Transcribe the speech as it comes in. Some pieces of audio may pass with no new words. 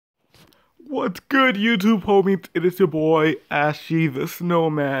What's good, YouTube homies? It is your boy, Ashy the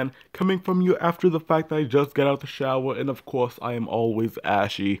Snowman, coming from you after the fact that I just got out the shower, and of course, I am always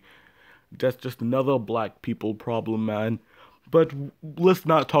ashy. That's just another black people problem, man. But let's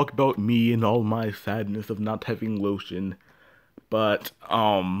not talk about me and all my sadness of not having lotion. But,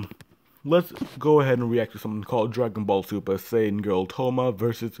 let's go ahead and react to something called Dragon Ball Super Saiyan Girl Toma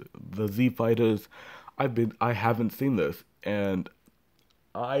versus the Z Fighters. I haven't seen this, and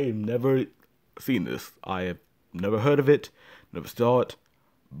I've never seen this. I have never heard of it, never saw it,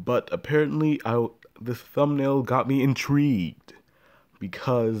 but apparently this thumbnail got me intrigued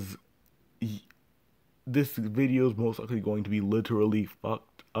because this video is most likely going to be literally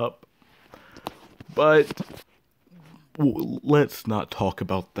fucked up. But let's not talk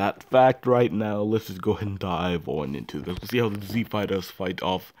about that fact right now. Let's just go ahead and dive on into this. Let's see how the Z Fighters fight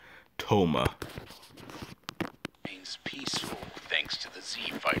off Toma. Remains peaceful thanks to the Z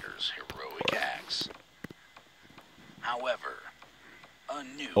Fighters' heroic acts. However, a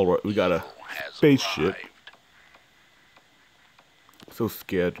new Alright, we got a spaceship. So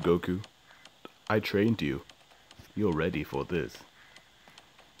scared, Goku. I trained you. You're ready for this.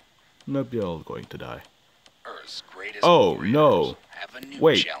 Nope, you're all going to die. Earth's greatest no. have a new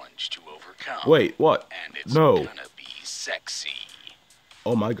Wait. challenge to overcome. Wait, what? And it's No. gonna be sexy.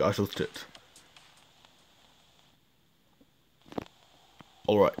 Oh my gosh, those tits.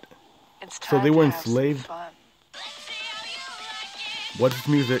 Alright. So they were enslaved? What is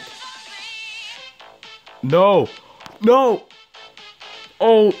music? No! No!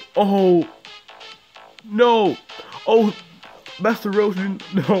 Oh! No! Oh! Master Roshi,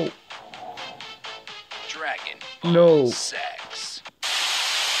 no! Dragon No. sex.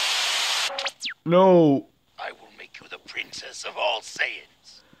 No! I will make you the princess of all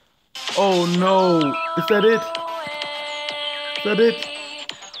Saiyans. Oh no! Is that it? Is that it?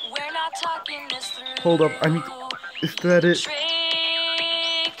 Hold up, is that it?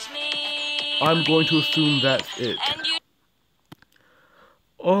 I'm going to assume that's it.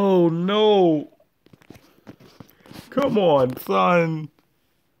 Oh no! Come on, son.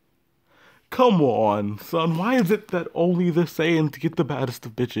 Come on, son. Why is it that only the Saiyans get the baddest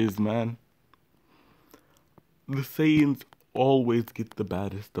of bitches, man? The Saiyans always get the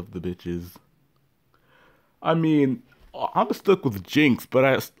baddest of the bitches. I mean, I'm stuck with Jinx, but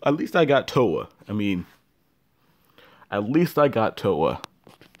at least I got Toa. At least I got Toa.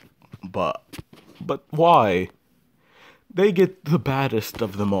 But why? They get the baddest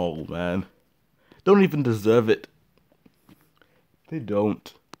of them all, man. Don't even deserve it. They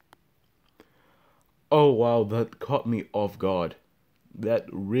don't. Oh wow, that caught me off guard. That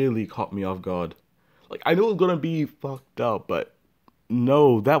really caught me off guard. Like, I knew it was gonna be fucked up, but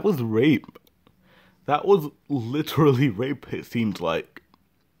no, that was rape. That was literally rape, it seems like.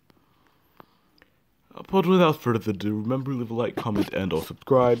 But without further ado, remember to leave a like, comment, and or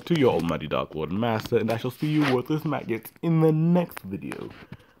subscribe to your almighty Dark Lord and Master, and I shall see you worthless maggots in the next video.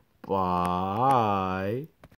 Bye.